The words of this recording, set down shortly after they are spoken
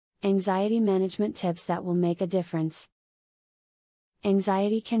anxiety management tips that will make a difference.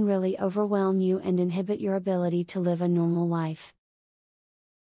 Anxiety can really overwhelm you and inhibit your ability to live a normal life.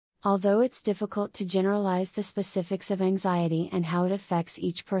 Although it's difficult to generalize the specifics of anxiety and how it affects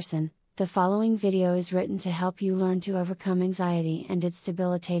each person, the following video is written to help you learn to overcome anxiety and its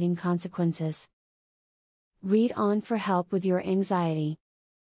debilitating consequences. Read on for help with your anxiety.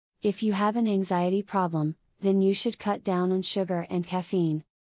 If you have an anxiety problem, then you should cut down on sugar and caffeine.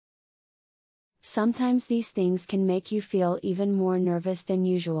 Sometimes these things can make you feel even more nervous than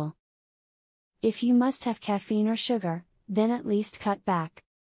usual. If you must have caffeine or sugar, then at least cut back.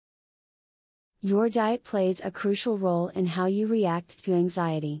 Your diet plays a crucial role in how you react to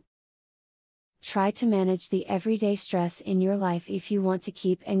anxiety. Try to manage the everyday stress in your life if you want to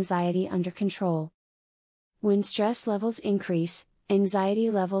keep anxiety under control. When stress levels increase,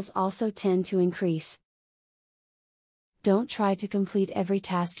 anxiety levels also tend to increase. Don't try to complete every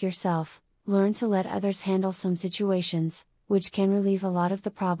task yourself. Learn to let others handle some situations, which can relieve a lot of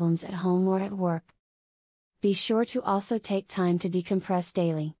the problems at home or at work. Be sure to also take time to decompress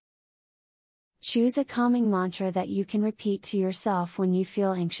daily. Choose a calming mantra that you can repeat to yourself when you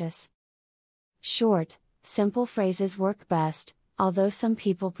feel anxious. Short, simple phrases work best, although some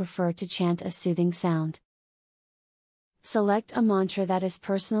people prefer to chant a soothing sound. Select a mantra that is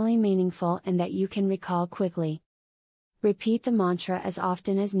personally meaningful and that you can recall quickly. Repeat the mantra as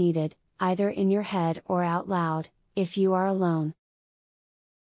often as needed, either in your head or out loud, if you are alone.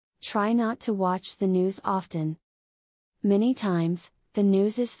 Try not to watch the news often. Many times, the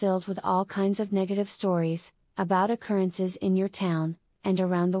news is filled with all kinds of negative stories, about occurrences in your town, and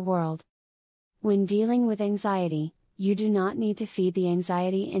around the world. When dealing with anxiety, you do not need to feed the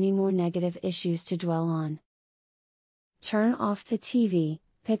anxiety any more negative issues to dwell on. Turn off the TV,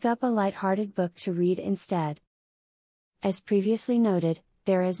 pick up a light-hearted book to read instead. As previously noted,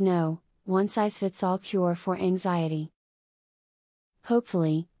 there is no one-size-fits-all cure for anxiety.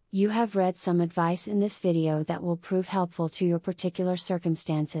 Hopefully, you have read some advice in this video that will prove helpful to your particular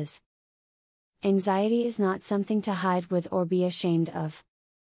circumstances. Anxiety is not something to hide with or be ashamed of.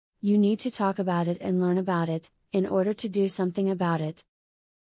 You need to talk about it and learn about it, in order to do something about it.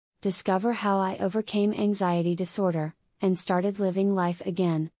 Discover how I overcame anxiety disorder, and started living life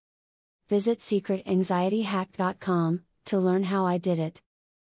again. Visit secretanxietyhack.com, to learn how I did it.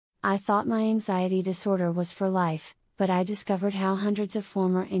 I thought my anxiety disorder was for life, but I discovered how hundreds of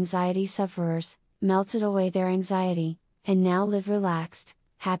former anxiety sufferers melted away their anxiety, and now live relaxed,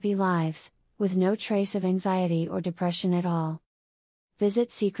 happy lives, with no trace of anxiety or depression at all. Visit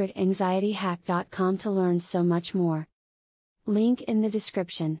secretanxietyhack.com to learn so much more. Link in the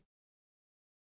description.